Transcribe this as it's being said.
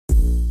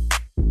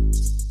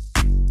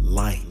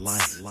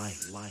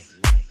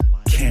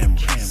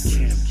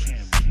cameras,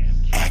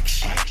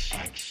 action.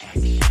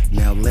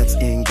 Now let's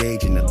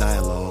engage in the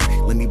dialogue.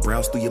 Let me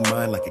browse through your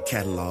mind like a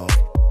catalog.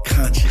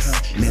 Conscious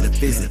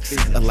metaphysics,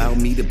 allow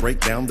me to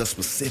break down the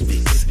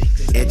specifics.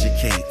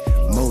 Educate,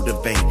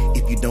 motivate.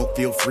 If you don't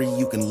feel free,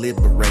 you can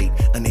liberate.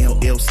 An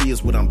LLC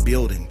is what I'm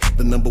building,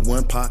 the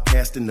 #1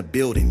 podcast in the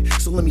building.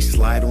 So let me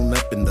slide on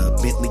up in the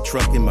Bentley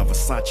truck in my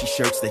Versace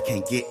shirts. They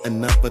can't get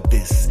enough of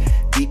this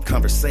deep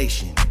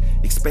conversation,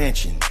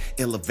 expansion,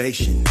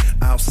 elevation.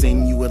 I'll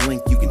send you a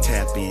link you can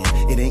tap in.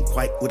 It ain't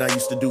quite what I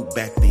used to do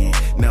back then.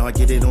 Now I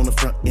get it on the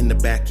front and the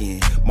back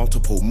end.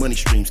 Multiple money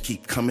streams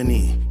keep coming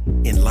in.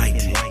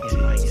 Enlighten,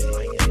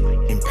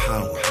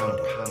 empower,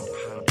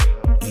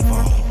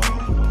 evolve.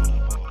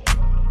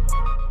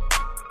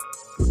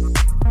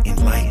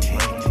 Enlighten,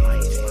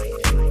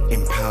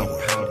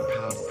 empower,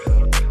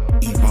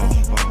 evolve.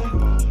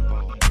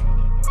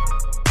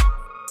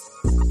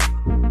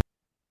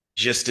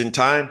 Just in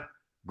time.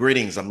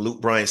 Greetings, I'm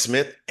Luke Bryan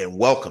Smith, and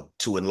welcome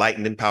to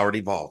Enlightened, Empowered,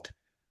 Evolved.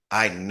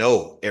 I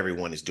know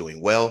everyone is doing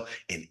well,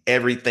 and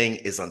everything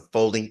is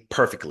unfolding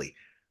perfectly.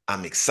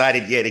 I'm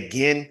excited yet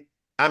again.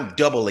 I'm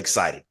double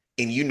excited,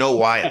 and you know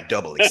why I'm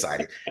double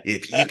excited.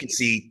 If you can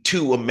see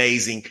two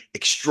amazing,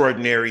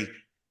 extraordinary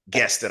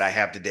guests that I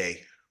have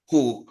today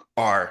who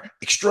are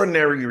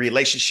extraordinary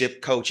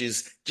relationship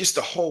coaches, just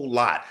a whole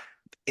lot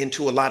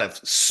into a lot of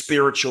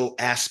spiritual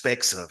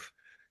aspects of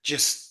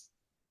just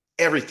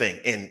everything,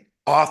 and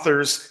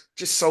authors,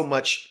 just so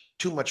much,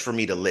 too much for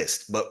me to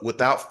list. But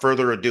without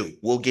further ado,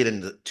 we'll get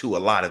into a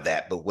lot of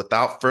that. But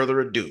without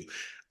further ado,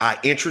 I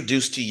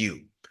introduce to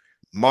you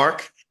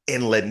Mark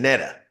and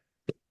Lynetta.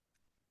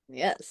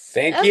 Yes.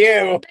 Thank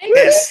you.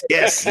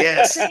 Yes.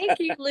 Thank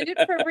you, Luke,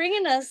 for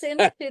bringing us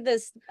into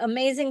this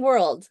amazing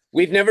world.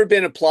 We've never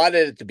been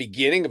applauded at the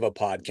beginning of a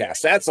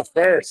podcast. That's a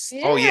first.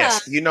 Yeah. Oh,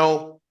 yes.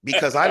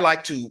 Because I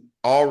like to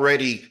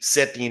already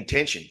set the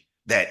intention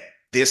that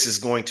this is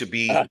going to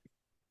be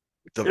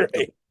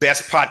the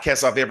best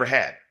podcast I've ever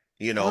had,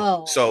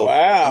 So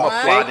wow. I'm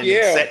applauding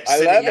and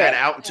sending that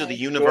out into the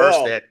universe.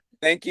 Cool. That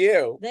Thank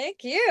you.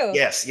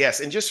 yes,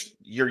 and just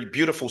your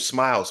beautiful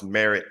smiles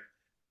merit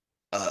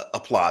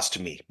applause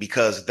to me,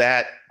 because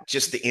that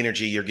just the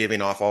energy you're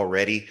giving off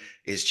already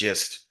is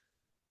just.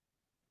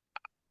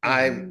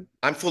 I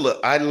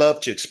love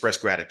to express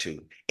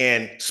gratitude.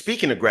 And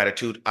speaking of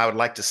gratitude, I would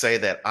like to say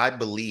that I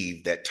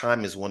believe that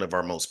time is one of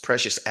our most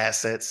precious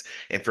assets.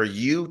 And for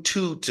you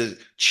too to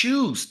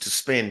choose to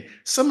spend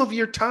some of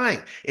your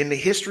time in the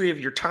history of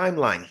your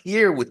timeline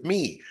here with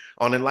me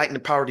on Enlightened,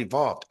 Empowered,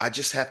 Evolved, I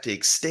just have to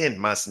extend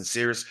my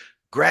sincerest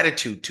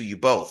gratitude to you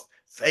both.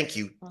 Thank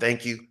you.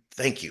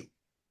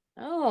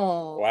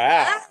 Oh,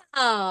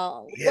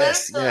 wow.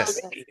 Yes.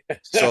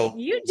 So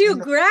you do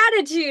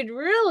gratitude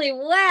really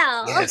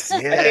well. Yes.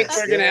 I think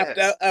we're going to have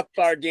to up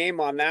our game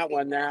on that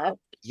one now.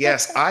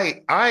 Yes,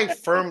 I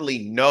firmly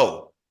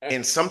know.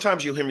 And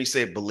sometimes you'll hear me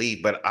say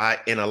believe, but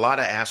in a lot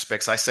of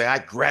aspects, I say I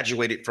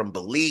graduated from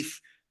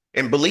belief,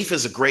 and belief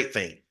is a great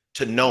thing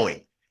to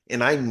knowing.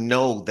 And I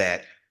know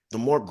that the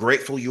more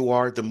grateful you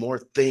are, the more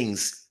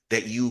things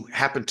that you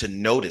happen to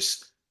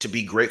notice to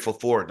be grateful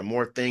for, the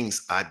more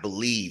things I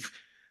believe,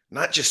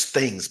 not just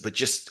things, but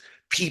just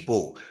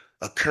people,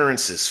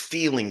 occurrences,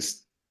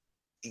 feelings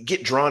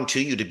get drawn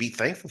to you to be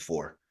thankful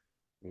for.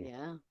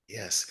 Yeah.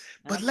 Yes.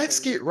 But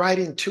let's get right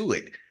into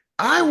it.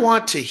 I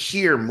want to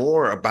hear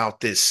more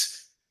about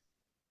this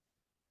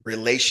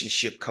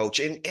relationship coach.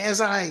 And as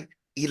I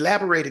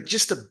elaborated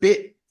just a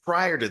bit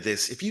prior to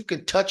this, if you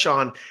can touch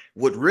on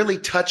what really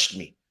touched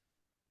me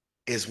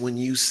is when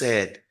you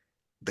said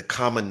the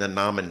common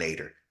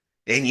denominator.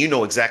 And you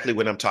know exactly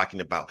what I'm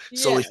talking about.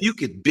 Yes. So if you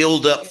could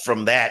build up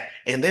from that,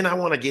 and then I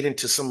want to get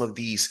into some of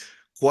these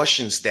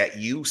questions that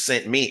you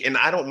sent me. And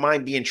I don't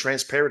mind being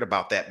transparent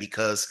about that,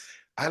 because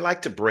I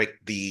like to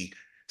break the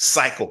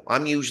cycle.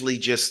 I'm usually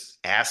just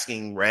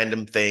asking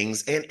random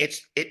things, and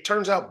it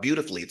turns out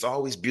beautifully. It's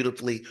always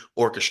beautifully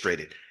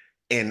orchestrated.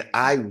 And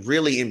I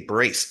really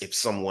embrace if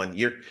someone,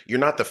 you're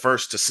not the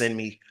first to send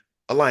me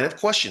a line of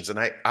questions, and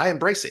I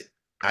embrace it.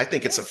 I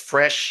think it's a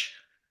fresh,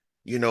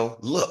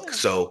 look. Yeah.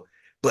 So,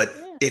 but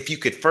if you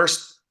could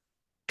first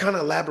kind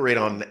of elaborate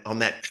on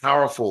that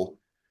powerful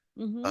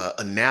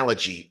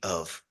analogy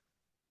of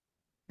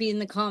being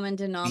the common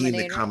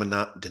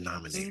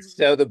denominator.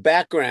 So the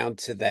background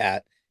to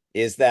that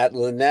is that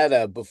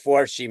Lynetta,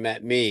 before she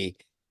met me,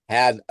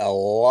 had a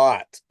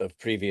lot of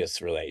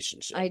previous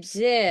relationships. I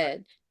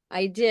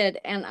did.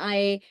 And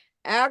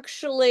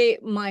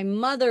my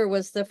mother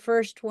was the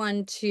first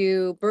one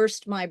to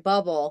burst my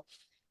bubble.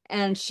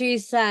 And she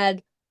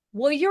said,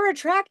 well, you're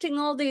attracting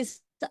all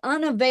these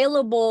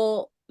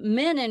unavailable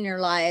men in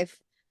your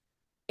life.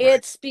 Right.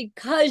 It's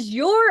because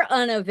you're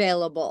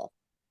unavailable.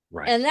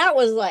 Right. And that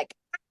was like,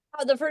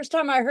 the first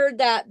time I heard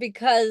that,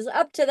 because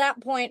up to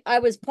that point, I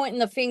was pointing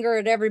the finger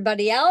at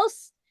everybody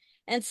else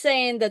and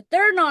saying that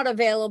they're not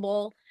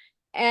available.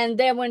 And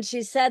then when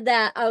she said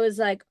that, I was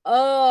like,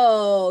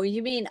 oh,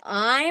 you mean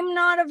I'm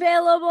not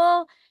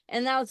available?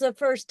 And that was the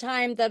first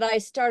time that I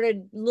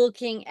started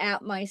looking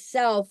at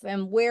myself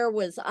and where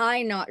was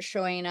I not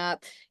showing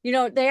up. You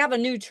know, they have a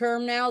new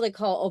term now they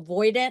call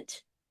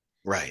avoidant.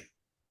 Right.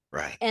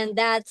 Right. And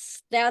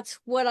that's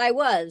what I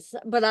was,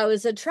 but I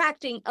was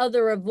attracting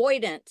other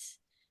avoidant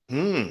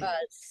Hmm.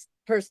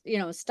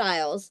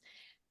 styles,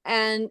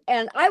 and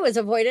I was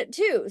avoidant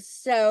too.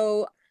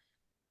 So,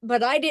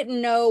 but I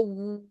didn't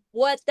know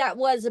what that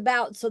was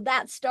about. So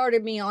that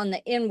started me on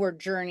the inward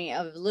journey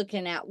of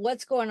looking at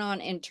what's going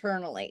on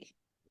internally.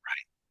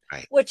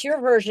 Right. What's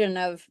your version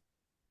of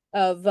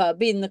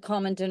being the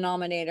common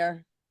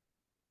denominator?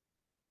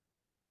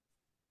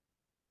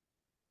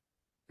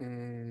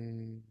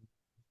 Mm,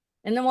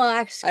 And then we'll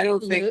ask I don't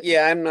think, Luke.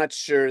 yeah, I'm not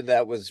sure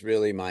that was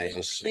really my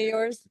issue.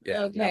 Yours?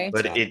 Yeah, Okay. no,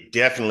 But not. it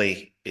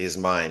definitely is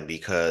mine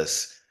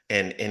because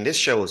and this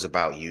show is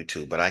about you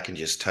too, but I can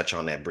just touch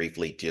on that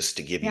briefly just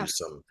to give Yeah.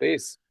 you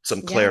Please. some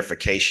Yeah.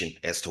 clarification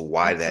as to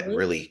why that Absolutely.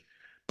 really,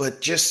 but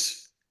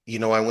just,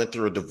 I went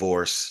through a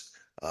divorce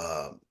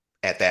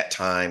at that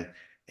time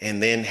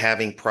and then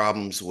having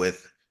problems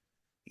with,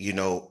 you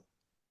know,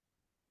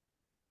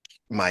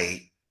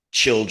 my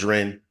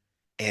children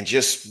and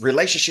just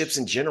relationships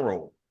in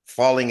general,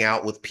 falling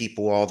out with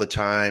people all the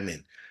time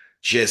and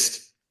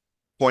just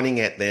pointing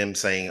at them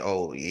saying,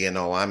 oh,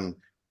 I'm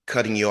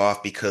cutting you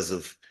off because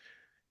of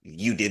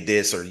you did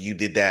this or you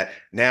did that.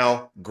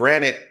 Now,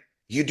 granted,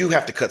 you do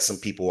have to cut some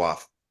people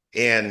off.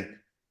 And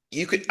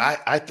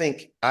I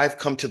think I've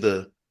come to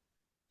the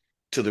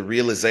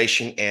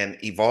realization and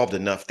evolved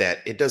enough that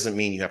it doesn't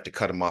mean you have to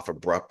cut them off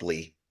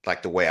abruptly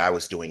like the way I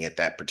was doing at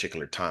that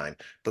particular time.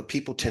 But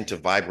people tend to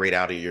vibrate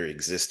out of your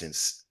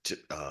existence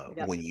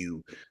Yep. when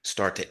you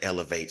start to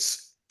elevate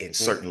in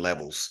certain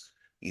levels,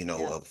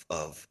 Yeah.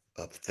 of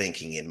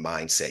thinking and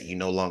mindset. You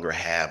no longer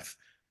have,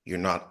 you're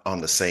not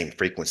on the same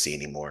frequency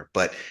anymore.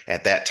 But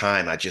at that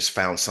time, I just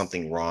found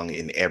something wrong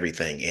in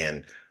everything.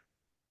 And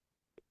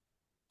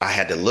I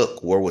had to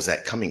look, where was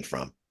that coming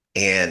from?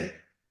 And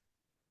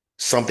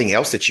something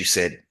else that you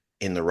said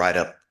in the write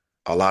up,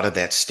 a lot of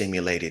that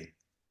stimulated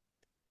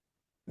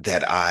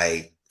that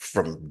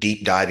from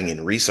deep diving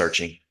and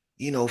researching,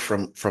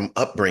 from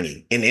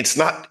upbringing. And it's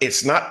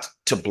not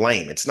to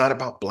blame. It's not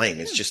about blame.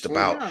 It's just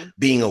about No.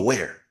 being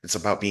aware. It's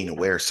about being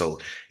aware. So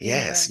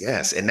yes, Exactly.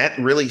 yes. And that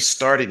really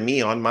started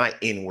me on my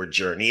inward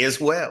journey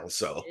as well.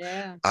 So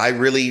Yeah. I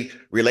really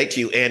relate to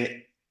you.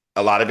 And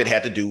a lot of it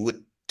had to do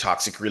with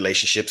toxic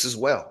relationships as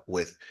well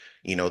with,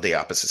 the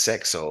opposite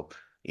sex. So,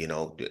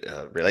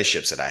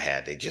 relationships that I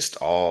had, they just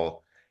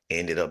all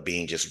ended up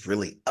being just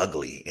really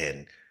ugly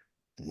and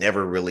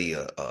never really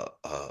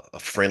a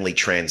friendly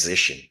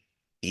transition,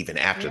 even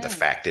after the Yeah.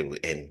 fact.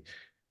 And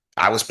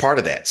I was part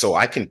of that. So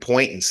I can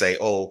point and say,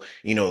 oh,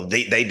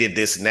 they did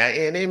this and that.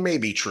 And it may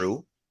be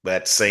true, but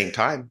at the same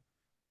time,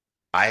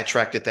 I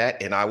attracted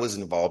that and I was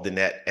involved in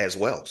that as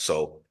well.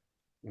 So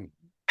I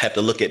have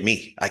to look at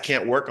me. I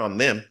can't work on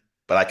them,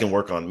 but I can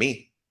work on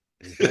me.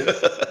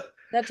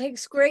 That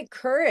takes great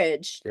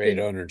courage Great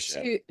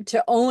ownership.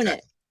 to own Exactly.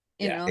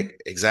 it, you Yeah. know.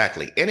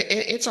 Exactly. And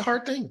it's a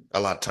hard thing a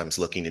lot of times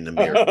looking in the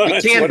mirror. It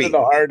It's can one of the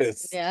be.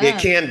 hardest. It Yeah.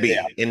 can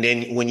Yeah. be. And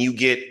then when you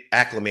get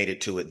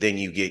acclimated to it, then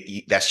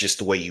that's just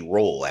the way you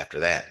roll after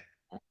that.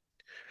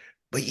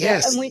 But Yeah,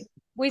 yes, and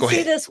we go see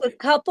ahead. this with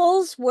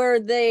couples where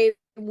they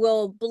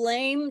will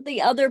blame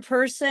the other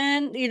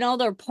person,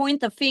 they'll point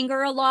the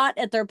finger a lot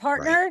at their Right,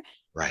 partner.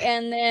 right,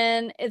 And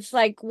then it's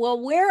like, well,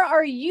 where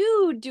are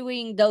you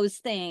doing those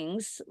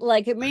things?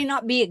 Like it may right,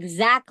 not be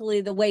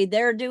exactly the way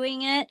they're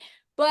doing it,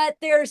 but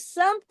there's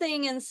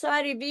something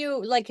inside of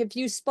you. Like if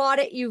you spot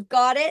it, you've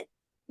got it.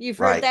 You've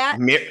heard right.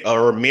 that?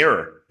 Or a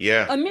mirror.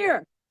 Yeah, A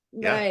mirror.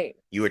 yeah. Right.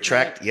 You Right.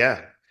 attract,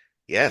 yeah.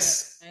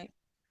 Yes. Right.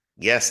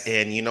 Yes.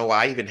 And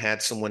I even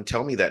had someone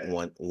tell me that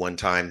one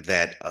time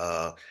that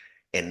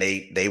and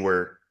they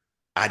were,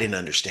 I didn't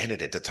understand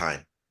it at the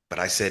time, but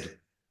I said,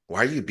 why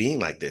are you being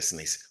like this? And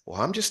they said,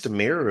 well, I'm just a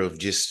mirror of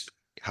just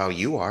how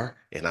you are.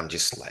 And I'm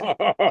just like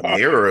a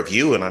mirror of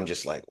you. And I'm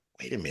just like,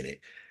 wait a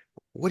minute,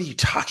 what are you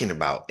talking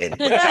about? And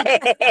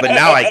but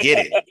now I get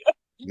it.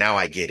 Now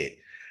I get it.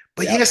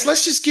 But Yep. yes,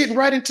 let's just get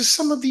right into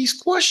some of these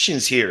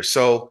questions here.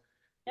 So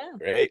Yeah.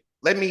 Great.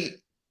 let me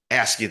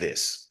ask you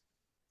this.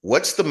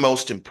 What's the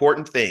most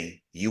important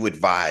thing you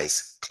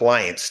advise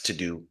clients to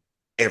do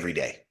every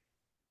day?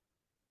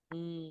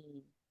 Mm.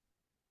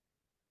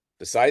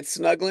 Besides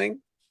snuggling,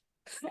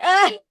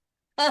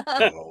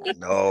 Oh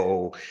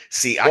no.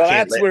 See, well,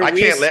 that's where I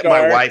we can't let my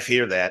start. wife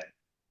hear that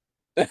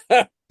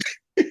because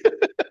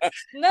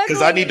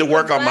Snuggling is the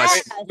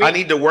best. I We,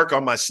 need to work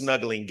on my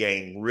snuggling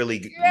game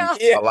really Yeah.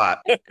 yeah, a lot.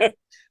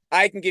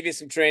 I can give you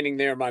some training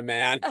there, my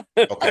man.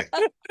 Okay.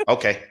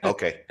 Okay.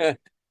 Okay.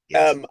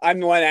 Yes. I'm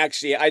the one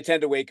actually, I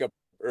tend to wake up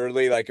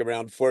early, like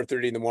around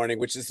 4:30 in the morning,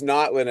 which is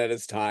not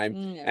Lynetta's time.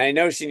 And I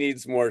know she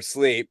needs more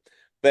sleep.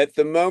 But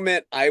the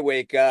moment I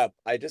wake up,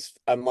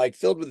 I'm like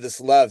filled with this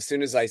love as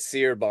soon as I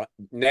see her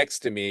next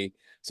to me.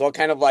 So I'll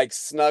kind of like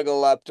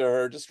snuggle up to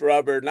her, just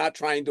rub her, not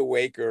trying to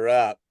wake her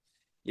up,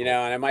 Oh, and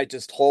I might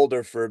just hold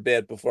her for a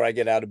bit before I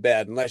get out of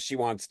bed, unless she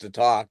wants to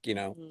talk.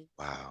 Mhm.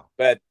 wow.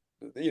 But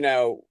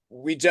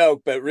we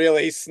joke, but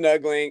really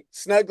snuggling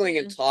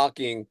and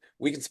talking,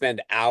 we can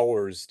spend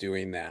hours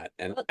doing that,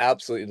 and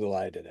absolutely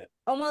delighted in it.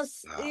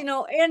 Almost,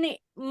 Wow.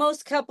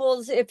 most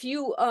couples, if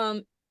you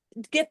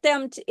get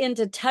them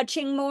into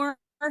touching more,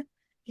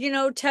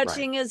 Right.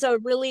 touching is a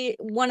really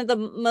one of the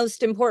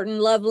most important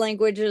love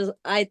languages.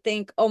 I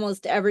think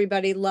almost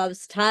everybody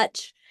loves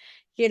touch,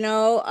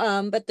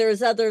 but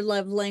there's other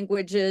love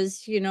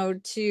languages,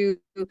 to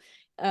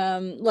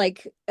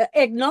like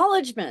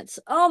acknowledgments.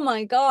 Oh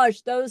my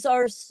gosh, those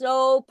are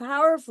so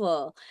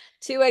powerful.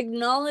 To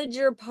acknowledge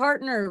your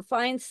partner,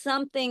 find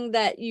something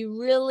that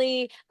you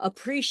really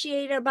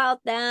appreciate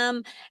about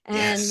them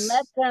and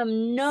let Yes.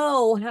 them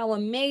know how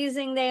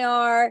amazing they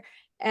are,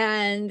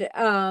 and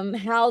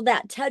how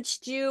that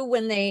touched you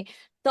when they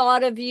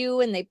thought of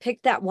you and they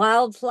picked that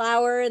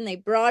wildflower and they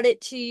brought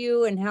it to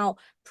you, and how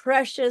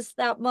precious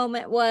that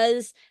moment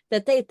was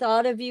that they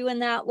thought of you in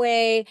that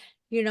way.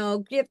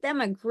 Give them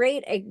a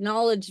great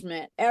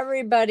acknowledgement.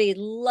 Everybody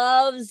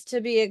loves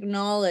to be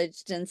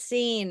acknowledged and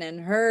seen and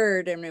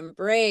heard and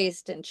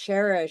embraced and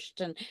cherished.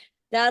 And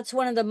that's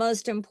one of the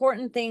most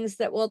important things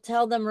that we'll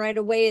tell them right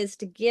away, is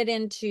to get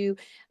into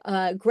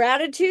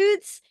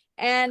gratitudes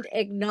and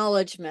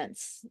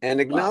acknowledgements. And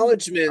Wow.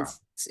 acknowledgments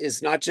Wow.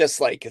 is not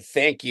just like a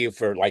thank you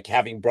for like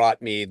having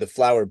brought me the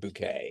flower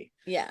bouquet,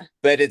 Yeah.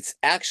 but it's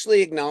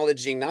actually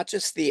acknowledging not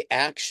just the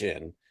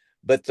action,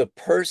 but the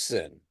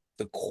person,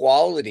 the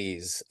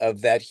qualities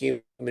of that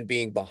human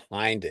being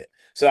behind it.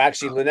 So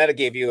actually, Wow. Lynetta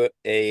gave you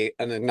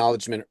an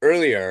acknowledgement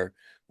earlier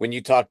when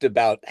you talked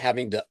about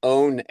having to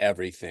own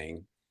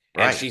everything.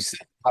 And Right. she said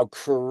how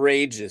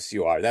courageous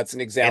you are. That's an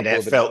And example that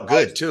of felt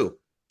good acknowledgement. too.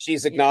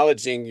 She's Yeah.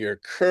 acknowledging your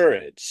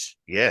courage.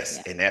 Yes,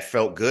 Yeah. and that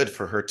felt good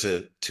for her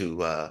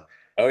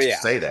Oh, to yeah.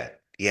 say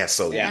that. Yeah,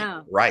 so Yeah.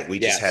 Yeah. right, we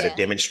just had a Yes.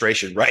 Yeah.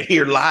 demonstration right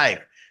here live.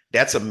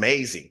 That's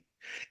amazing.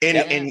 And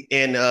Yep.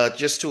 Yeah.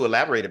 just to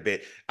elaborate a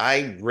bit,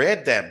 I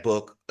read that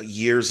book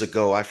years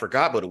ago. I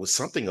forgot, but it was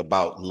something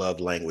about love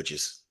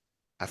languages.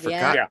 I Yeah.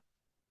 forgot. Yeah.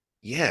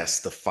 Yes,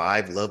 the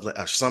five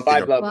or something.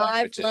 Five love Five love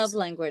languages. Oh,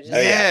 languages.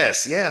 yeah.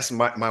 Yes, yes.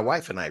 My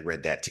wife and I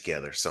read that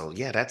together. So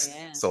yeah,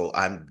 Yeah. so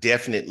I'm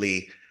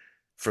definitely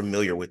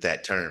familiar with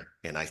that term.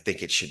 And I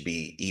think it should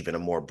be even a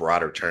more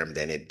broader term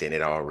than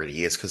it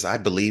already is. Because I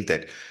believe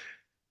that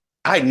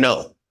I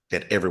know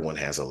that everyone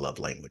has a love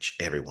language.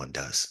 Everyone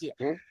does. Yeah.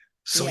 Mhm.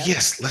 So Yeah.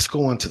 yes, let's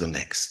go on to the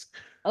next.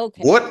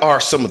 Okay. What are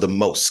some of the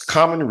most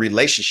common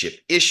relationship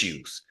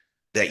issues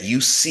that you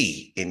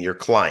see in your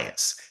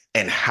clients,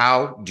 and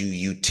how do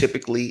you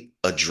typically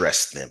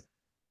address them?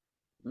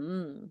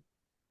 Mm.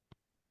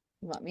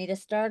 You want me to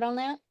start on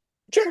that?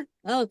 Sure.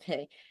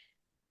 Okay.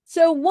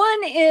 So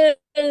one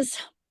is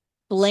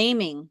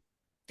blaming,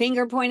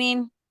 finger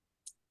pointing,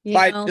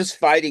 Just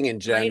fighting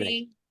in general.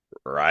 fighting.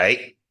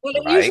 Right? Well,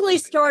 it Right? usually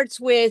starts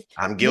with,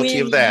 I'm guilty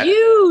when of that.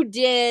 you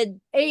did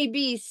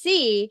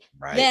ABC,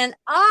 Right? then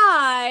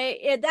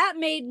that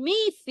made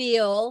me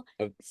feel.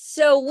 A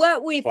So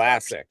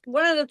classic.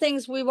 one of the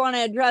things we want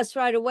to address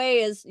right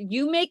away is,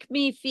 you make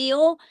me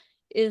feel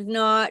is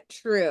not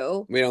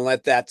true. We don't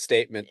let that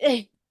statement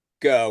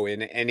go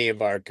in any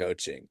of our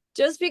coaching.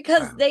 Just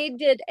because Wow. they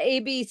did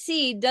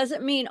ABC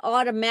doesn't mean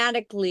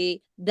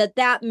automatically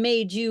that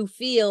made you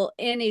feel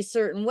any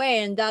certain way.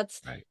 And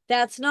Right.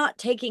 that's not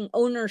taking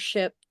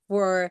ownership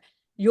for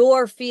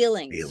your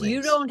feelings. You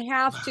Feelings. don't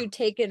have Wow. to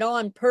take it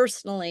on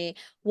personally.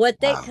 Wow.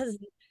 Because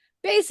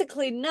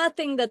basically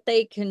nothing that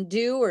they can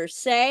do or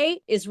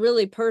say is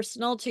really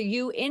personal to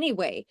you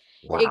anyway.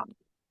 Wow.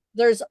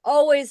 There's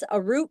always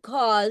a root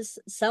cause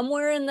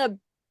somewhere in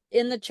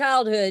the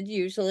childhood,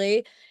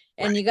 usually,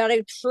 and you Right. got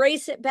to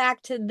trace it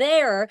back to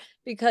there,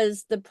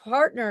 because the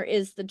partner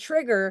is the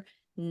trigger,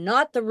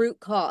 not the root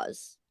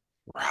cause.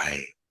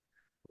 Right.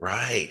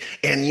 Right.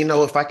 And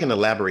if I can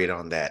elaborate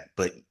on that,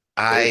 but Please.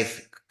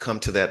 I've come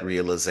to that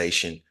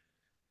realization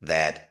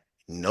that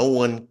no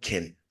one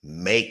can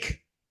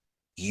make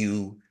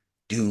you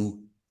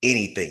do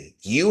anything.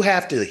 You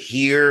have to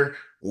hear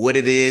what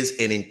it is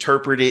and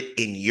interpret it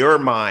in your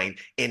mind,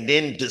 and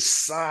then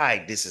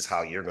decide this is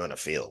how you're going to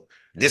feel.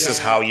 This is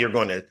Yeah, how you're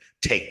going to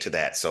take to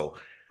that. So,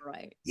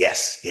 right.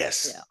 yes, Yeah,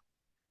 yes.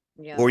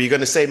 What yeah, were you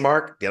going to say,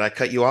 Mark? Did I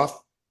cut you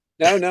off?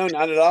 No,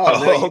 not at all.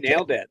 No, Oh, you okay.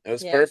 nailed it. It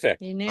was yeah.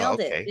 perfect. You Oh, nailed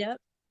it. okay. Yep.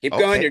 Keep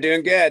going. Okay. You're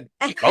doing good.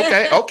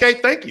 Okay. Okay.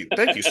 Thank you.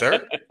 Thank you,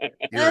 sir.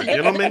 You're a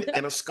gentleman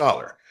and a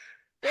scholar.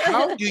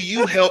 How do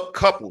you help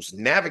couples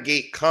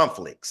navigate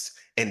conflicts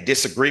and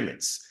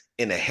disagreements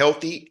in a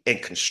healthy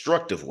and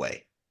constructive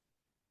way?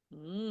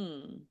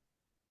 Mm,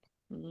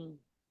 mm.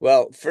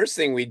 Well, first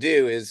thing we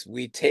do is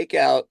we take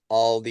out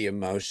all the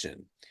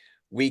emotion.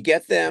 We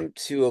get them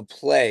to a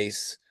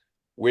place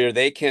where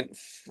they can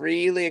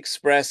freely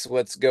express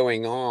what's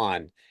going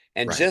on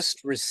and Right.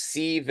 just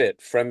receive it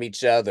from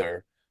each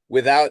other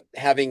without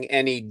having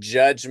any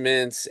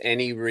judgments,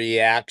 any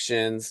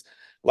reactions.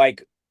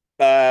 Like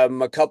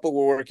a couple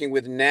we're working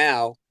with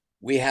now,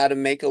 we had to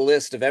make a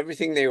list of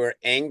everything they were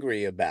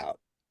angry about.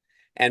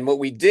 And what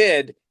we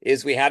did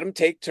is we had them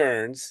take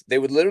turns. They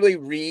would literally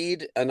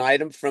read an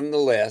item from the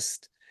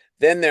list.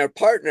 then their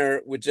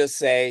partner would just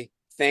say,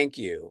 thank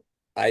you.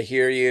 I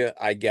hear you.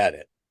 I get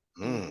it.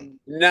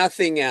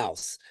 Nothing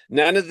else.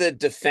 None of the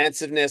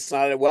defensiveness.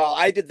 Not, well,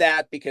 I did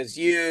that because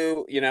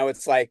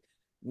it's like,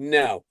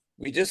 no,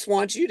 we just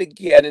want you to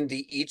get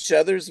into each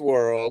other's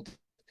world.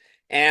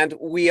 And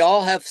we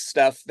all have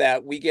stuff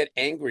that we get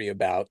angry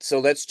about. So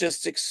let's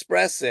just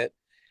express it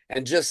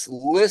and just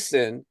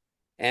listen.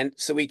 And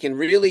so we can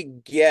really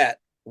get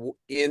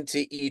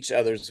into each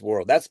other's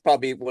world. That's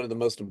probably one of the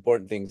most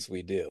important things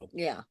we do.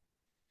 Yeah.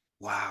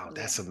 Wow,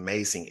 that's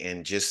amazing.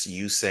 And just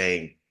you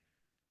saying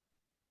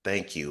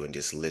thank you and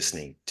just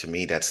listening to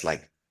me, that's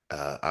like,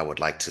 I would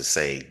like to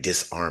say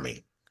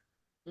disarming.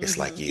 It's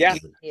like Yeah.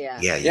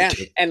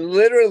 And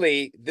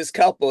literally this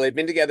couple had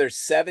been together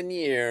 7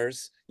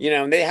 years,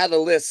 and they had a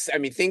list. I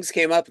mean, things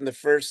came up in the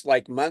first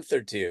like month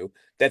or two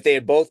that they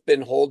had both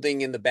been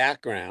holding in the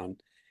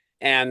background.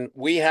 And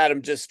we had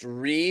them just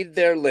read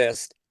their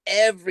list,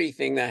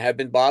 everything that had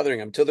been bothering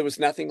them till there was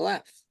nothing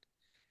left.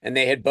 And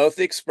they had both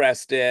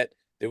expressed it.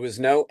 There was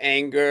no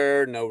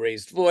anger, no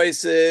raised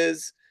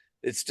voices.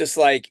 It's just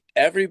like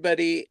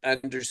everybody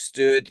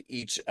understood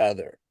each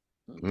other.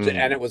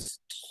 And it was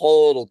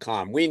total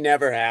calm. We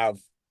never have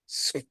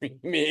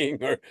screaming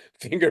or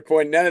finger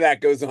point. None of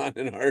that goes on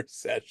in our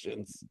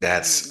sessions.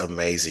 That's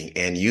amazing.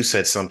 And you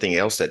said something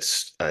else that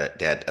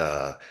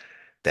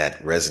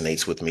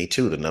resonates with me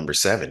too, the number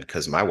 7,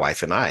 because my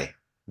wife and I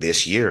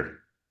this year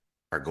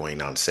are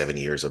going on 7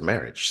 years of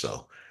marriage.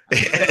 So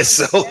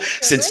so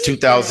since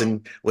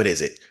 2000, what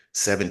is it?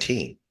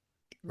 17,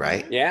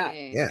 right? Yeah.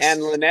 Yes. And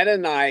Lynetta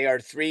and I are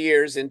 3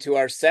 years into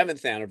our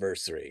 7th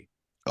anniversary.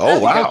 Oh,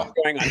 wow.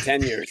 We're going on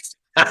 10 years.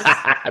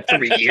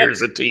 3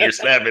 years into your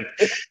 7.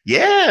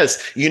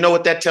 Yes. You know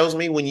what that tells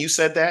me when you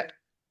said that?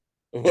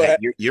 That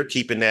you're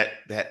keeping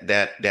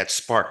that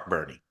spark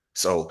burning.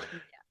 So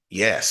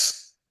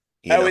yes.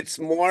 It's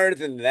more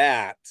than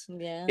that.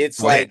 Yeah. It's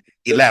Go ahead. like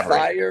Elaborate. the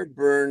fire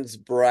burns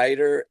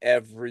brighter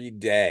every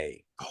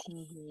day.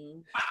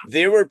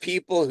 There were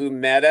people who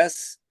met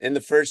us in the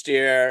first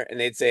year and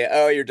they'd say,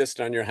 oh, you're just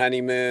on your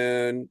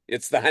honeymoon.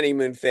 It's the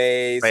honeymoon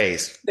phase.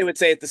 They would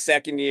say it the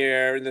second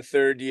year and the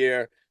third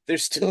year.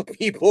 There's still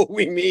people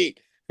we meet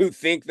who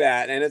think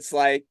that. And it's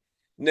like,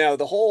 no,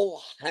 the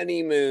whole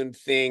honeymoon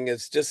thing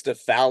is just a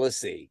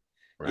fallacy.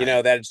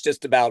 That it's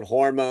just about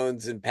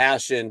hormones and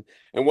passion.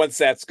 And once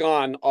that's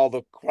gone, all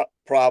the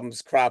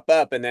problems crop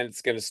up and then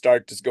it's going to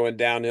start just going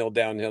downhill,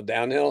 downhill,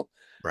 downhill.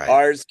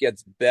 Ours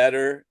gets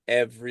better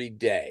every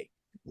day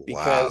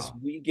because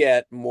we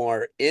get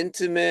more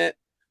intimate.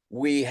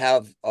 We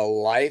have a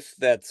life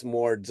that's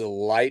more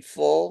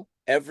delightful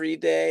every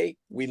day.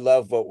 We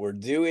love what we're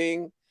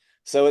doing.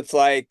 So it's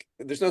like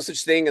there's no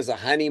such thing as a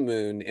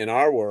honeymoon in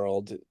our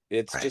world.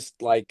 It's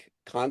just like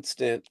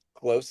constant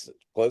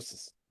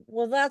closest.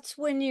 Well, that's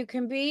when you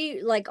can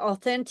be like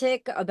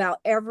authentic about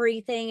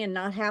everything and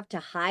not have to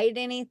hide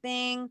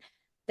anything.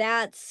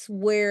 That's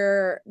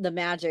where the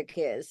magic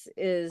is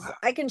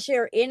I can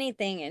share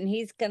anything and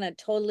he's going to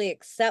totally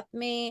accept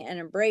me and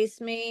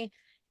embrace me.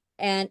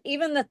 And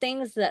even the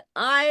things that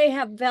I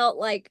have felt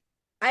like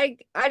I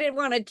didn't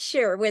want to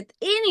share it with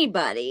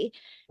anybody,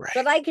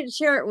 but I can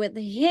share it with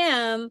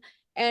him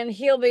and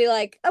he'll be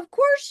like, of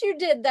course you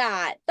did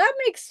that. That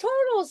makes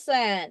total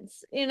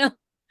sense.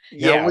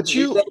 Yeah, would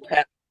you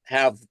both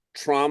have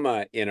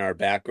trauma in our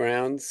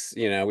backgrounds?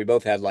 We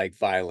both had like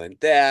violent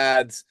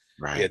dads.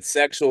 We had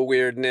sexual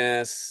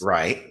weirdness.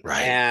 Right.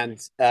 And,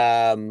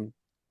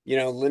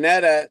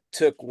 Lynetta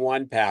took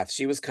one path.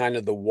 She was kind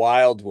of the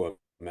wild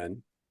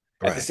woman.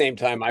 At the same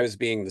time, I was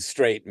being the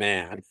straight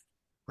man.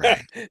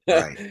 Right.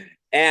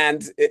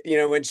 And,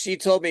 when she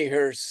told me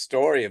her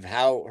story of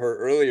how her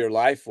earlier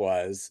life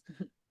was,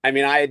 I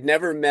mean, I had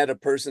never met a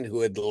person who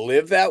had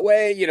lived that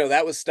way.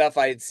 That was stuff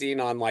I had seen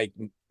on like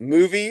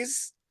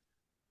movies,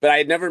 but I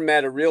had never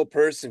met a real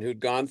person who'd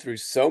gone through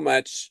so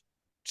much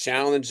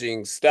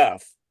challenging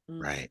stuff.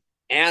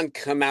 And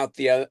come out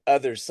the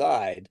other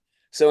side.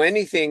 So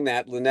anything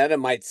that Lynetta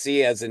might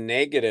see as a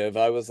negative,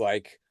 I was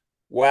like,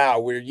 wow,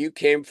 where you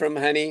came from,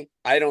 honey,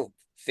 I don't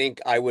think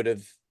I would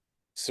have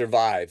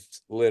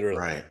survived,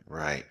 literally.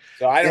 Right.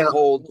 So I don't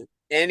hold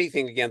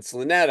anything against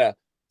Lynetta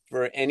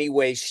for any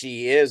way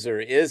she is or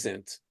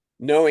isn't,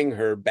 knowing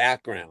her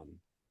background.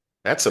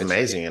 That's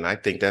amazing. And I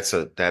think that's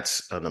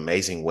an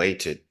amazing way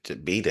to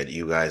be, that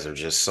you guys are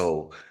just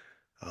so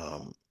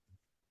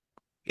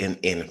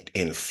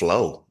in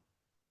flow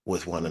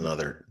with one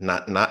another,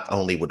 not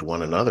only with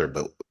one another,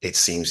 but it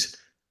seems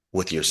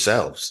with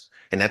yourselves.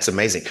 And that's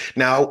amazing.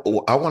 Now,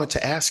 I wanted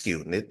to ask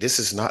you, this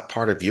is not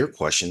part of your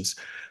questions,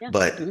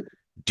 but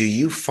do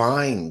you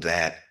find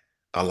that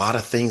a lot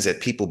of things that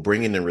people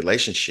bring into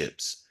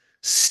relationships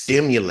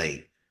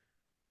stimulate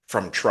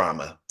from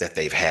trauma that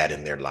they've had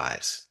in their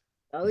lives?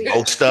 Oh, yeah.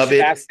 Most of it.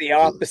 That's the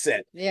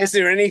opposite. Yeah. Is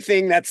there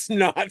anything that's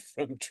not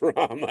from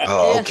trauma?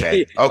 Oh,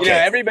 okay.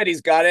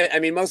 Everybody's got it. I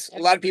mean, a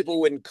lot of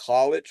people wouldn't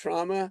call it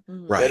trauma,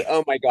 but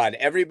oh my God,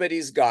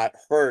 everybody's got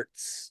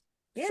hurts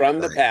from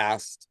the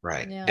past.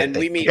 Yeah. And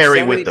we meet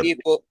so many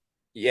people.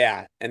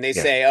 Yeah. And they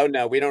say, oh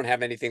no, we don't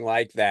have anything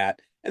like that.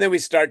 And then we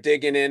start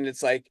digging in.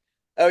 It's like,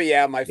 oh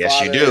yeah, my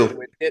Yes, you father do.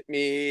 would hit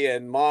me,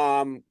 and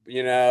mom,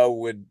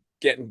 would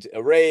get into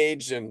a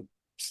rage, and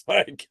it's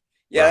like,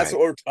 yeah, that's Right.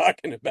 what we're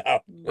talking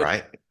about.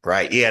 Right.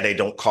 Right. Yeah, they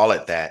don't call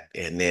it that.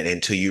 And then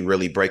until you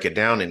really break it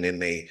down, and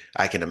then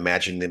I can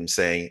imagine them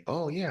saying,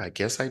 "Oh, yeah, I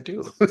guess I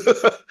do." Yeah.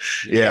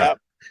 Yeah. Yeah.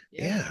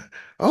 Yeah.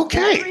 And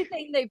Okay.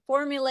 everything they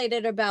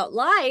formulated about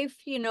life,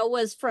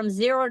 was from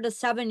 0 to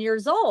 7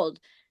 years old.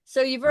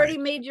 So you've already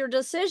Right. made your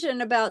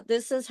decision about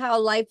this is how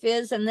life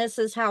is and this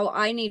is how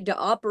I need to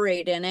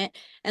operate in it.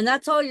 And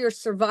that's all your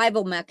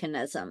survival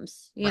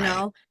mechanisms.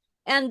 Right.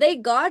 And they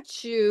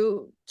got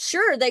you,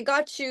 sure, they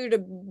got you to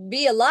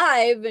be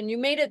alive and you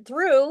made it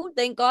through.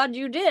 Thank God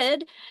you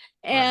did.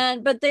 Right.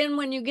 But then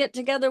when you get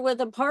together with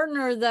a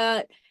partner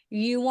that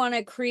you want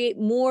to create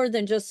more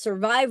than just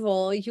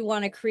survival, you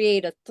want to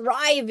create a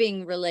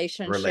thriving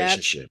relationship.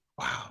 Relationship.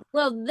 Wow.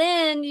 Well,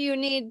 then you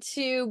need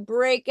to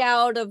break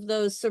out of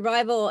those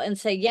survival and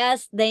say,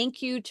 yes,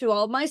 thank you to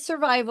all my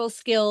survival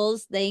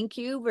skills. Thank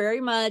you very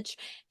much.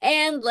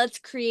 And let's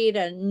create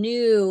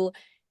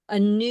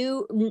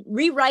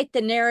rewrite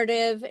the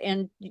narrative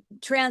and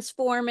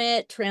transform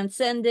it,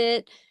 transcend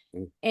it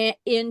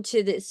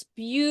into this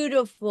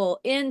beautiful,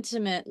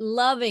 intimate,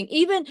 loving,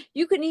 even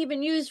you can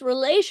even use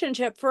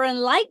relationship for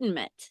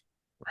enlightenment,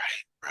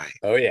 Right. Right.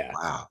 Oh yeah.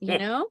 Wow. you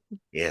know?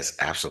 Yes,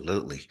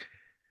 absolutely.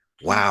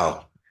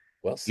 Wow.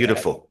 Well said.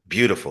 Beautiful.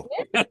 Beautiful.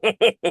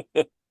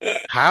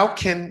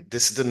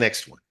 This is the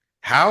next one.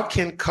 How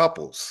can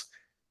couples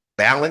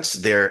balance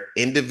their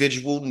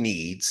individual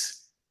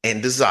needs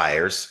and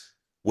desires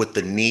with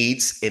the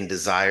needs and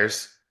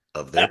desires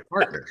of their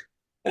partner?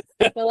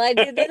 Will I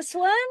do this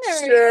one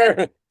or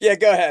Sure. Yeah,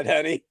 go ahead,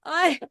 honey.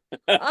 I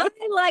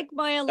like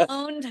my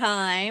alone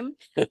time.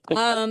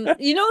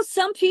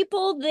 Some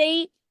people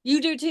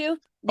you do too?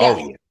 Oh,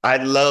 Yeah. yeah. I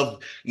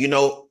love,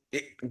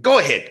 go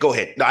ahead. Go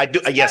ahead. No, I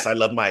do. Yes, I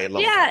love my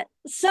alone time. Yeah,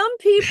 some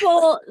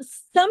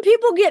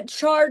people get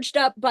charged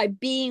up by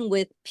being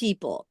with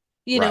people,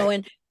 Right.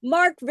 and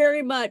Mark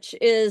very much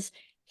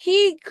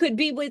he could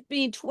be with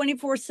me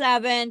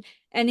 24/7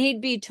 and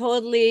he'd be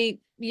totally,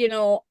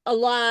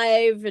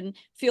 alive and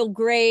feel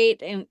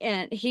great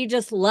and he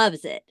just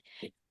loves it.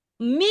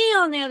 Me,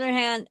 on the other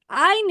hand,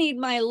 I need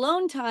my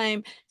alone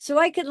time so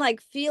I can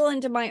feel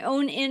into my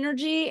own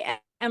energy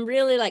and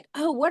really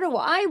oh, what do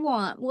I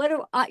want? What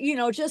do I,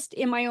 just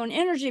in my own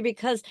energy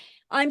because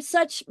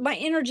my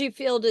energy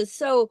field is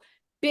so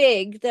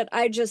big that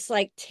I just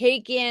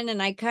take in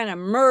and I kind of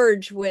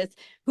merge with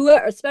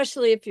whoever,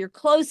 especially if you're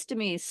close to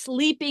me,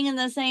 sleeping in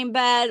the same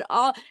bed.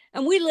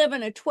 And we live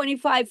in a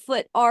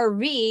 25-foot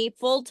RV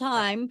full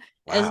time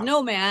as Wow.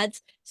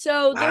 nomads.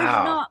 So there's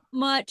Wow. not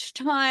much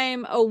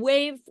time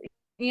away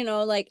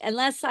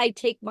unless I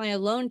take my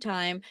alone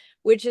time,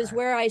 which is Right.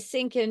 where I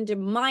sink into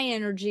my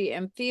energy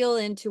and feel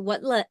into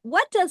what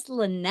does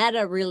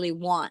Lynetta really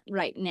want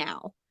right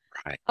now,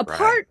 Right. Right.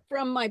 apart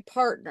from my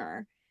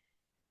partner.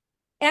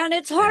 And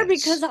it's hard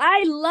because Yes.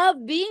 I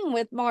love being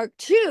with Mark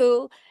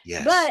too.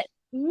 Yes. But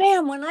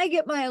man, when I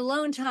get my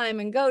alone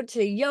time and go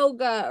to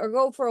yoga or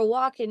go for a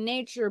walk in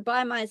nature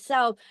by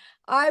myself,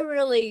 I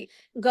really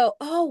go,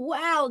 oh,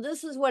 wow,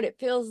 this is what it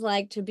feels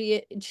like to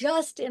be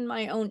just in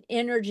my own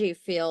energy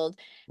field.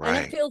 And it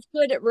Right. feels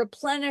good. It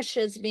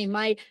replenishes me.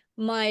 My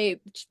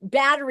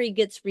battery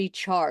gets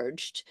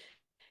recharged,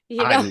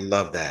 you I know?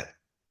 love that.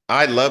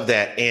 I love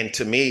that. And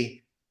to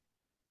me,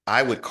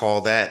 I would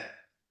call that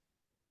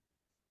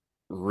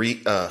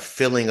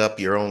filling up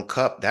your own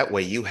cup. That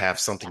way you have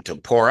something to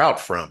pour out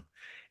from.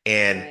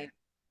 And Right.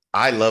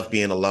 I love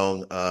being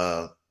alone.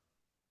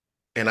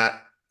 And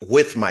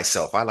with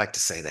myself. I like to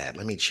say that.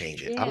 Let me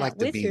change it. I Yeah, like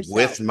to with be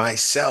yourself. with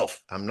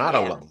myself. I'm not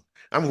Yeah. alone.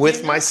 I'm You're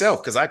with not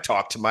myself because I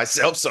talk to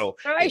myself. So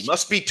it right.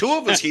 must be two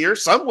of us here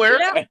somewhere.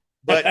 Yeah.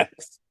 But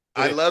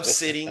I love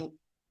sitting,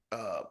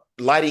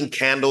 lighting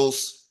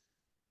candles,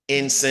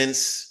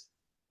 incense,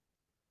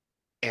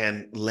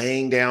 and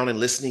laying down and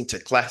listening to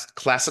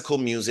classical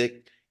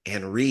music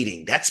and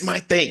reading. That's my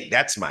thing.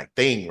 That's my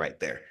thing right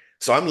there.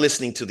 So I'm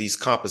listening to these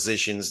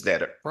compositions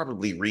that are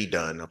probably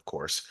redone, of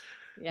course,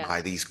 Yeah.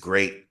 by these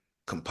great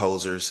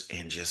composers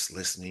and just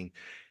listening.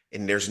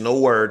 And there's no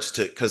words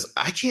because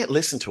I can't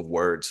listen to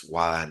words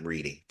while I'm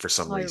reading for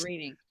some While you're reason.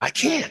 reading. I Right.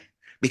 can't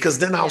because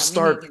then I'll Yeah, me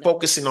start neither.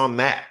 focusing on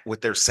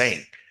what they're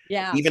saying.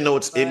 Yeah. Even though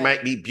it Right.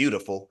 might be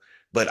beautiful,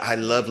 but I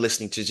love Right.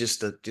 listening to just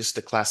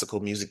the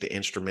classical music, the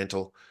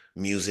instrumental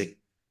music,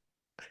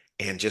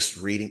 and just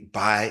reading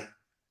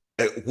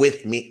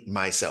with me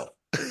myself.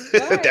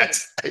 Right.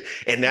 That's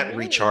and that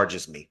Right.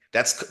 recharges me.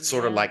 That's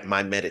sort of Yeah. like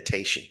my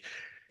meditation.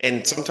 And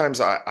Yeah.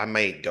 sometimes I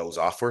may doze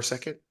off for a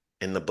second,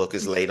 and the book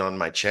is laid on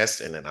my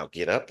chest, and then I'll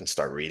get up and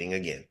start reading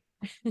again.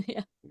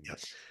 Yeah. Yep.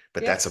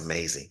 But Yep. that's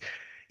amazing.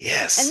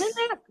 Yes. And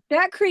then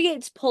that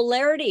creates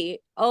polarity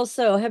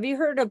also. Have you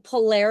heard of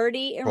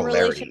polarity in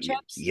Polarity.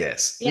 relationships?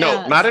 Yes. No,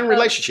 Yeah. not in So,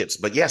 relationships,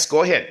 but yes,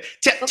 go ahead.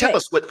 Tell okay.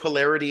 us what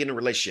polarity in a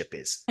relationship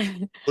is,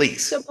 So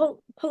please.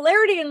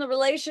 polarity in the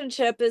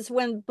relationship is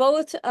when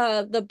both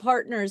the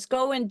partners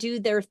go and do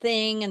their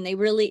thing and they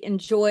really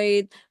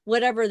enjoy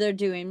whatever they're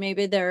doing.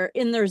 Maybe they're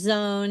in their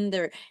zone,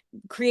 they're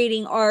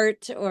creating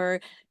art, or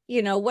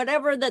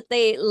whatever that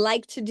they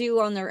like to do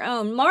on their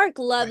own. Mark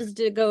Right. loves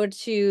to go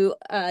to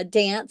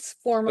dance,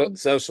 formal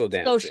Social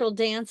dancing. social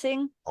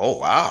dancing. Oh,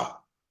 wow.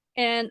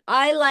 And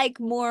I like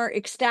more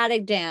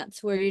ecstatic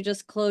dance where you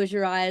just close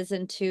your eyes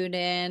and tune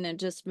in and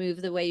just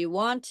move the way you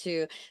want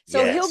to.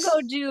 So he'll Yes.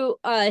 go do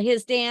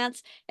his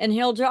dance and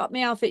he'll drop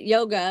me off at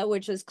yoga,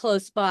 which is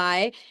close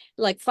by,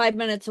 like 5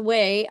 minutes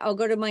away. I'll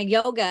go to my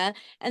yoga.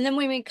 And then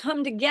when we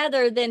come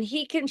together, then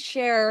he can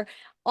share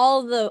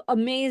all the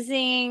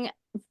amazing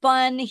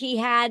fun he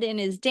had in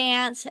his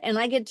dance. And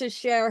I get to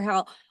share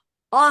how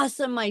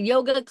awesome my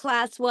yoga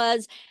class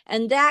was.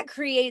 And that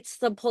creates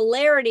the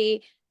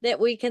polarity that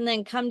we can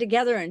then come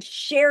together and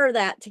share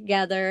that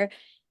together.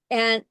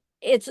 And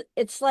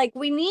it's like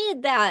we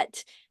need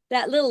that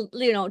little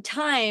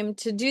time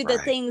to do the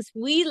Right. things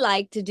we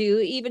like to do,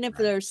 even if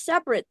Right. they're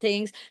separate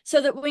things, so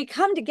that when we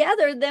come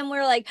together, then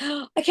we're like,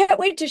 oh, I can't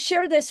wait to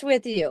share this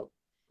with you.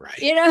 Right.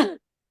 you know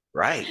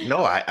Right.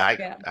 No,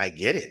 yeah, I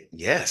get it.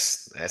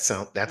 Yes.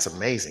 That's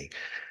amazing.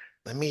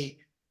 Let me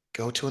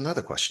go to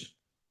another question.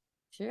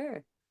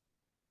 sure.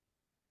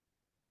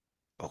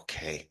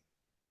 Okay.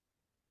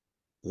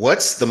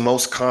 What's the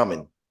most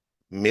common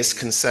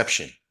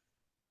misconception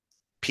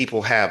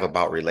people have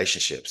about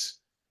relationships,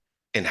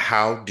 and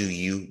how do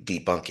you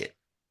debunk it?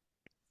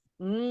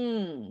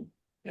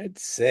 I'd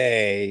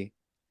say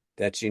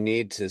that you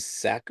need to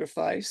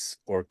sacrifice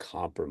or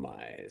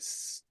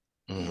compromise.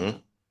 Hmm.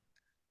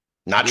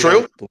 Not We true?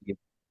 don't believe,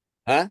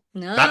 huh?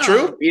 Not No,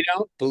 true? We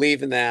don't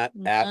believe in that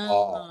at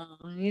all.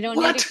 no, you don't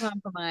need to What?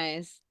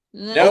 compromise.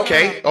 Nope.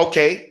 No,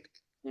 Okay.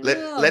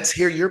 no. Let's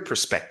hear your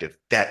perspective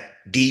that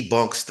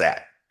debunks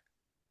that.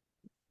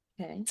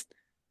 Okay.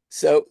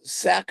 So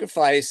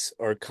sacrifice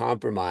or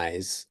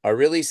compromise are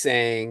really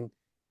saying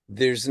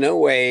there's no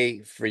way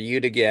for you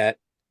to get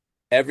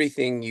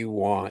everything you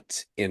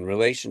want in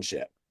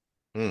relationship.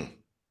 Mm,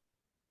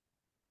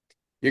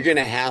 You're going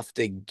to have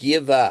to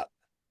give up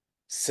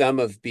some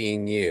of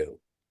being you.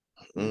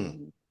 mm.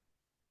 Mhm.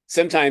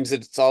 Sometimes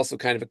it's also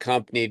kind of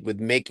accompanied with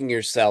making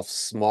yourself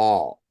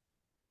small.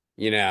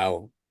 You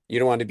know, you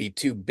don't want to be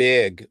too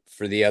big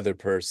for the other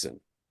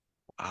person.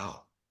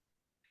 Wow.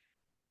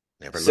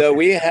 Never So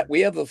looked at it that way. we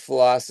have a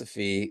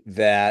philosophy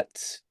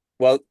that,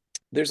 well,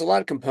 there's a lot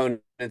of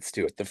components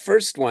to it. The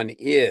first one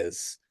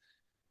is,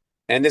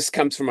 and this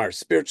comes from our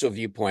spiritual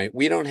viewpoint,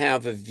 we don't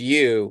have a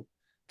view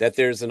that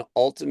there's an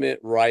ultimate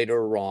right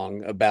or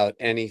wrong about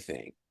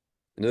anything.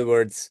 In other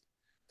words,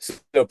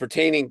 so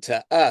pertaining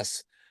to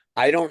us,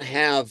 I don't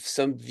have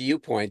some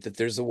viewpoint that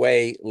there's a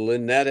way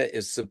Lynetta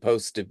is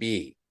supposed to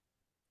be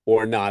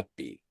or not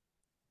be.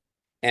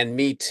 And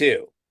me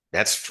too.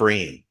 That's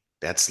freeing.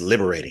 That's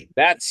liberating.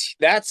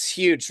 That's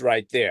huge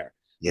right there.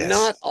 Yes.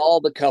 Not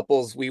all the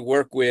couples we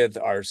work with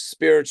are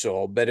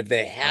spiritual, but if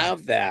they Right.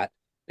 have that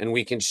and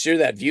we can share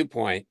that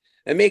viewpoint,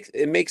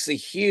 it makes a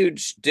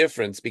huge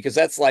difference, because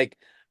that's like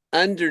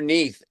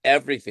underneath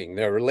everything,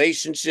 their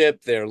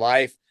relationship, their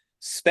life,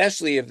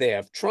 especially if they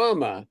have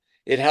trauma,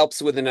 it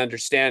helps with an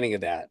understanding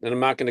of that. And I'm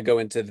not going to go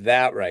into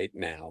that right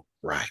now.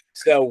 Right.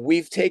 So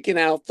we've taken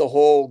out the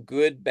whole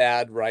good,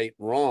 bad, right,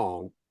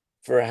 wrong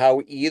for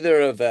how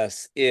either of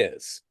us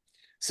is.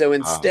 So Wow.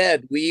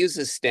 instead, we use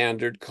a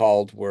standard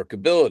called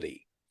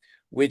workability,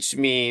 which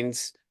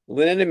means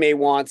Linda may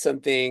want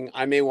something,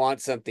 I may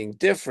want something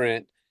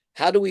different.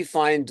 How do we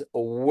find a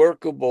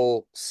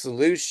workable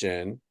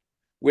solution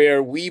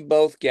where we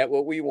both get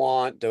what we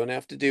want, don't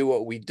have to do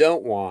what we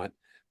don't want,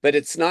 but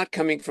it's not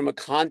coming from a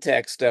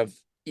context of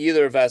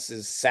either of us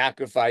is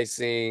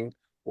sacrificing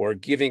or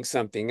giving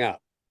something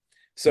up?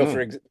 So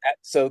Mm,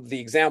 so the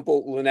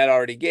example Lynette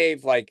already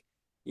gave, like,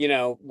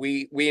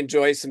 we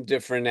enjoy some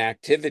different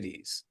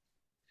activities.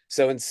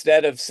 So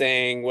instead of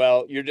saying,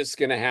 well, you're just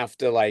going to have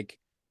to, like,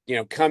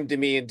 come to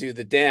me and do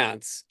the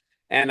dance.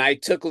 And I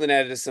took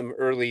Lynette to some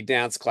early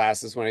dance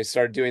classes when I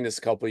started doing this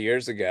a couple of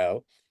years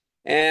ago.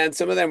 And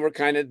some of them were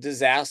kind of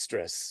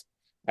disastrous.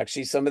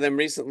 Actually, some of them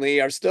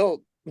recently are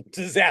still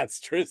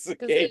disastrous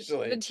Because the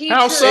occasionally. how teacher,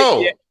 Yeah,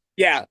 so?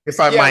 yeah, If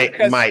I yeah,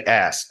 because might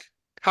ask,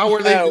 how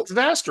are they oh,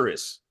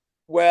 disastrous?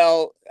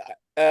 well,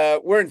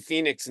 we're in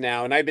Phoenix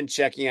now, and I've been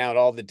checking out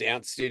all the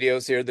dance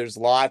studios here. There's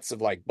lots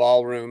of like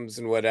ballrooms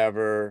and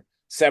whatever,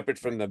 separate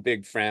from Right. the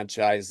big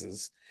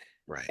franchises.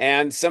 Right.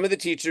 And some of the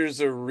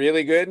teachers are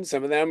really good, and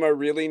some of them are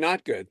really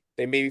not good.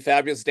 They may be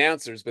fabulous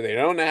dancers, but they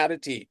don't know how to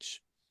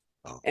teach.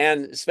 Oh,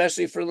 And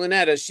especially for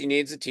Lynetta, she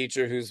needs a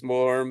teacher who's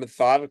more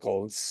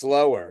methodical and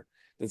slower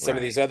than some of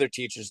right. these other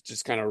teachers,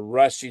 just kind of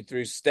rush you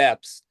through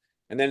steps.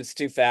 And then it's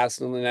too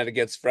fast, and Lynetta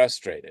gets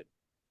frustrated.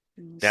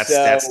 mm, That's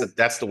So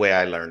that's the way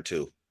I learned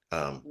too.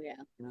 Yeah.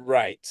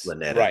 Right.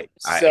 Lynetta. Right.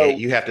 So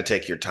you have to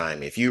take your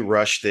time. If you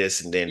rush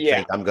this and then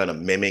think I'm going to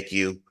mimic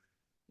you,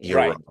 you're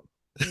right. wrong.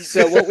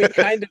 So what we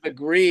kind of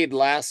agreed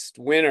last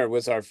winter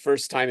was our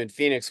first time in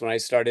Phoenix when I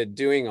started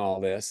doing all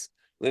this.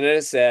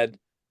 Lynetta said,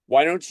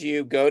 why don't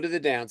you go to the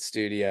dance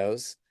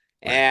studios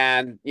Right.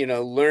 and,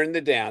 learn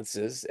the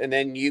dances, and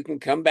then you can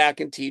come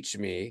back and teach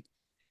me.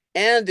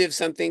 And if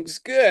something's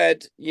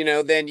good,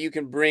 then you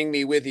can bring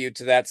me with you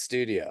to that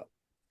studio.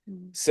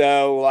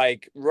 So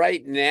like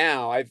right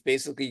now, I've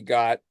basically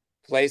got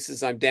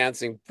places I'm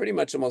dancing pretty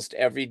much almost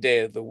every day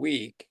of the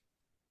week.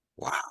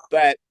 Wow.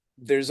 But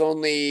there's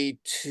only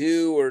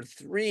 2 or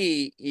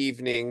 3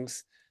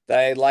 evenings that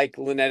I'd like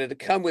Lynetta to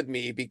come with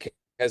me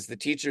because the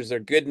teachers are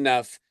good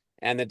enough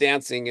and the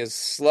dancing is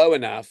slow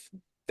enough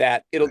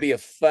that it'll be a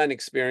fun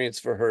experience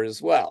for her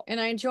as well. And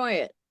I enjoy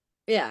it.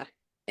 Yeah.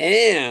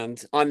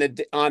 And on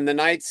the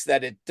nights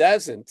that it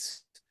doesn't,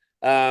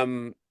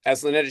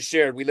 as Lynetta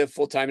shared, we live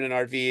full time in an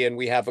RV and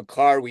we have a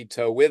car we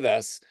tow with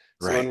us.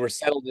 So when we're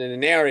settled in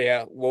an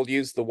area, we'll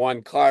use the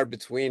one car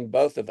between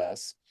both of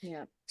us.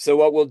 Yeah. So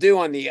what we'll do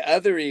on the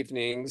other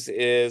evenings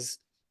is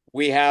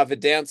we have a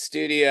dance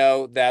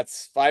studio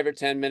that's 5 or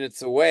 10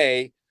 minutes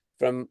away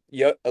from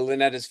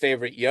Lynetta's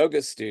favorite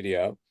yoga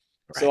studio.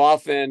 So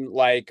often,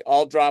 like,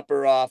 I'll drop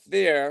her off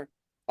there,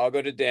 I'll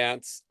go to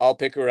dance, I'll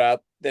pick her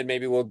up, then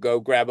maybe we'll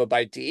go grab a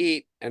bite to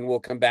eat, and we'll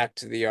come back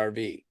to the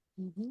RV.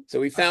 So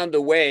we found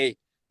a way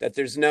that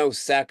there's no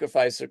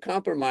sacrifice or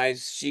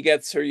compromise. She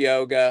gets her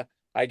yoga,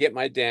 I get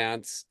my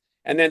dance,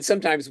 and then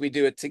sometimes we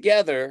do it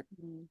together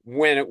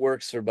when it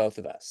works for both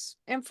of us.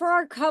 And for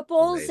our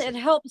couples, Amazing. it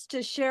helps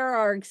to share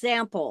our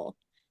example.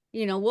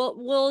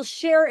 We'll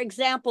share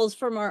examples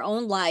from our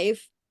own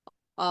life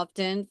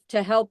often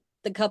to help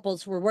the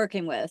couples we're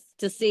working with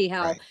to see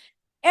how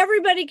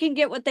everybody can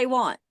get what they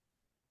want.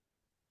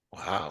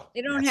 Wow.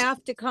 They don't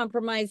have to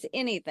compromise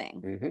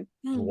anything.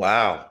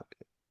 Wow.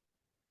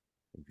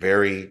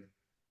 Very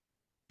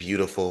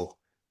beautiful,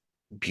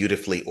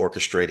 beautifully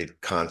orchestrated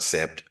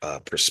concept,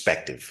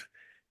 perspective,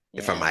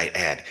 if I might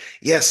add.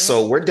 Yes.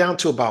 So we're down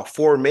to about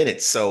 4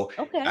 minutes. So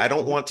I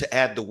don't want to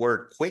add the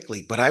word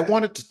quickly, but I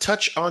wanted to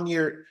touch on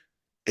your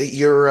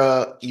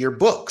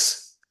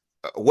books.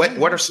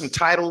 What are some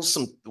titles?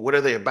 What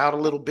are they about a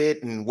little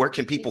bit, and where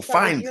can people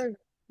find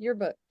your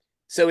book?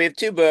 So we have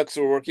 2 books.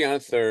 We're working on a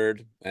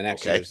third, and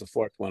actually there's a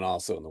fourth one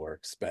also in the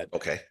works. But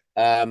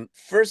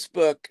first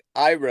book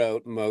I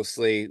wrote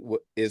mostly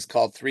is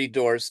called 3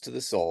 Doors to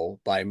the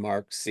Soul by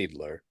Mark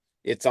Seidler.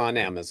 It's on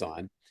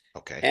Amazon.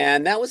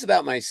 And that was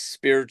about my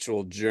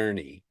spiritual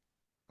journey.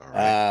 All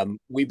right.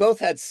 We both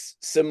had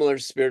similar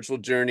spiritual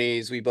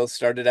journeys. We both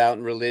started out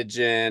in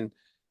religion,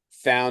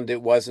 found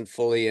it wasn't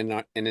fully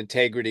in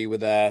integrity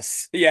with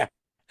us. Yeah.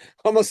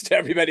 Almost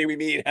everybody we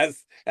meet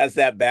has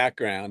that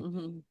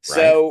background.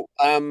 So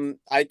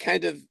I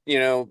kind of,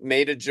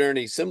 made a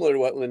journey similar to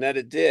what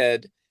Lynetta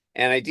did.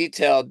 And I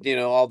detailed,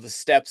 all the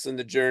steps in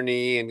the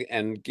journey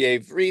and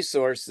gave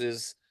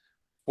resources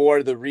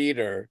for the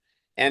reader.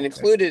 And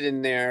included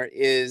in there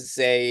is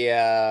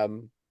a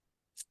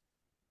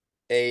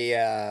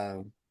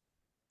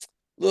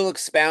little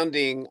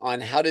expounding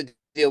on how to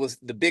deal with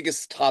the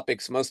biggest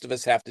topics most of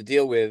us have to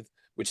deal with,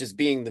 which is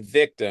being the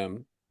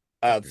victim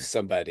of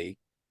somebody.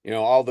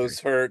 All those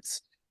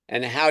hurts,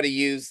 and how to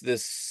use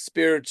this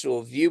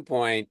spiritual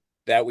viewpoint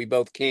that we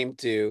both came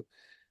to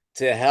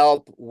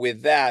help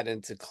with that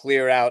and to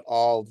clear out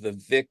all the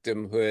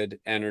victimhood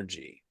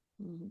energy.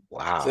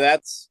 Wow. So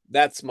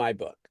that's my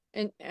book.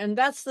 And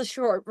that's the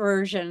short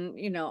version,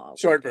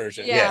 Short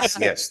version. Yeah.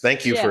 Yes.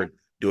 Thank you for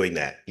doing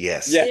that.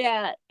 Yes.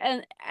 Yeah.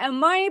 And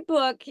my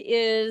book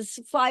is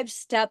 5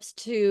 steps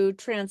to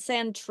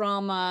transcend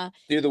trauma.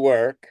 Do the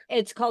work.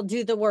 It's called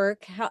Do the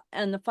Work,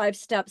 and the 5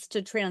 steps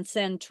to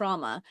transcend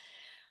trauma.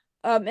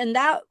 And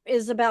that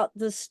is about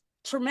the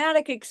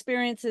traumatic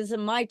experiences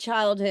in my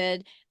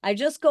childhood. I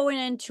just go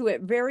into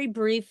it very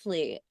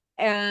briefly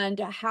and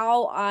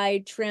how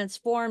I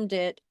transformed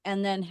it,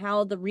 and then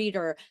how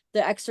the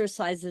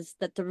exercises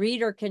that the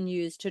reader can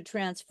use to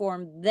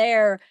transform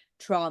their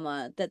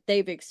trauma that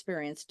they've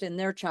experienced in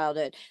their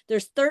childhood.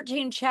 There's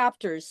 13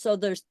 chapters, so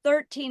there's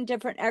 13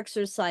 different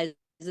exercises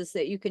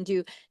that you can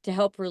do to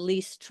help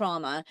release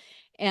trauma.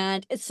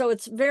 And so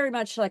it's very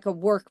much like a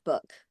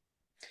workbook.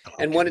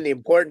 And one of the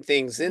important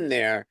things in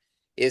there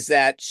is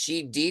that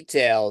she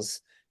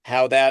details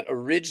how that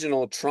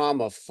original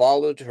trauma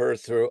followed her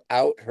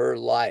throughout her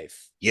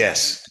life.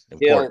 Yes.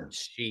 Until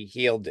she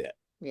healed it.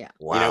 Yeah.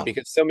 Wow.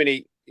 Because so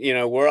many,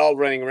 we're all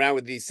running around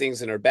with these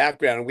things in our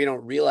background and we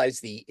don't realize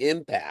the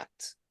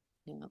impact,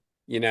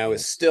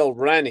 is still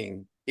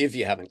running if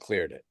you haven't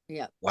cleared it.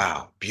 Yeah.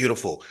 Wow.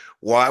 Beautiful.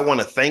 Well, I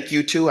want to thank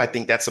you too. I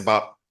think that's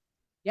about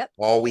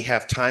all we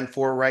have time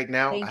for right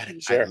now.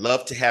 I'd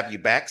love to have you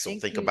back. So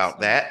think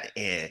about that.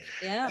 And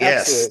yes,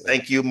 absolutely.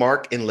 Thank you,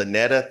 Mark and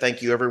Lynetta.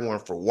 Thank you everyone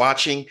for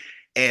watching.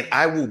 And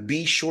I will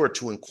be sure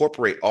to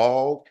incorporate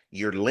all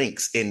your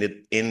links in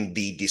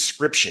the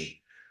description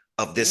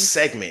of this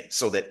segment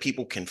so that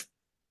people can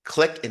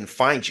click and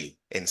find you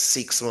and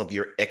seek some of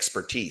your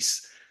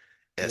expertise.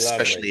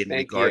 especially Lovely. in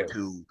Thank regard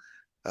you.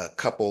 to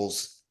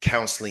couples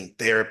counseling,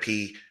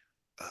 therapy,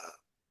 uh,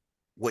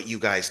 what you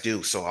guys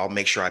do. So I'll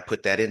make sure I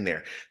put that in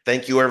there.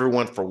 Thank you,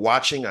 everyone, for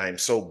watching. I am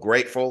so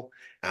grateful.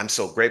 I'm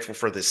so grateful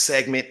for this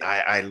segment.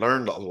 I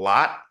learned a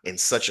lot in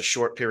such a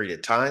short period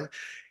of time,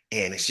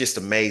 and it's just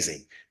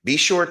amazing. Be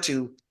sure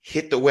to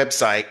hit the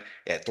website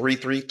at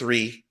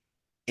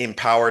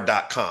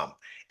 333empower.com,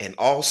 and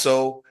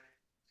also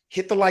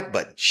hit the like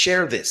button,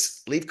 share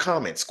this, leave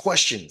comments,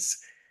 questions,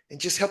 and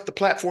just help the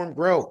platform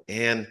grow.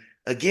 And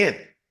again,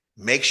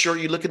 make sure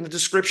you look in the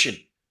description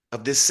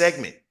of this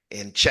segment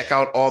and check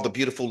out all the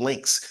beautiful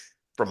links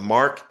from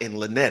Mark and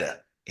Lynetta.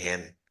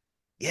 And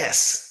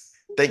yes,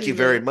 thank you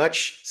very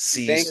much.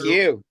 See you Thank soon.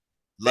 you.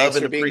 Love Thanks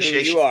and for being who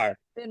appreciation. you are.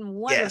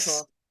 Been Yes.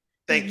 wonderful.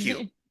 Thank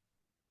you.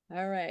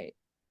 All right.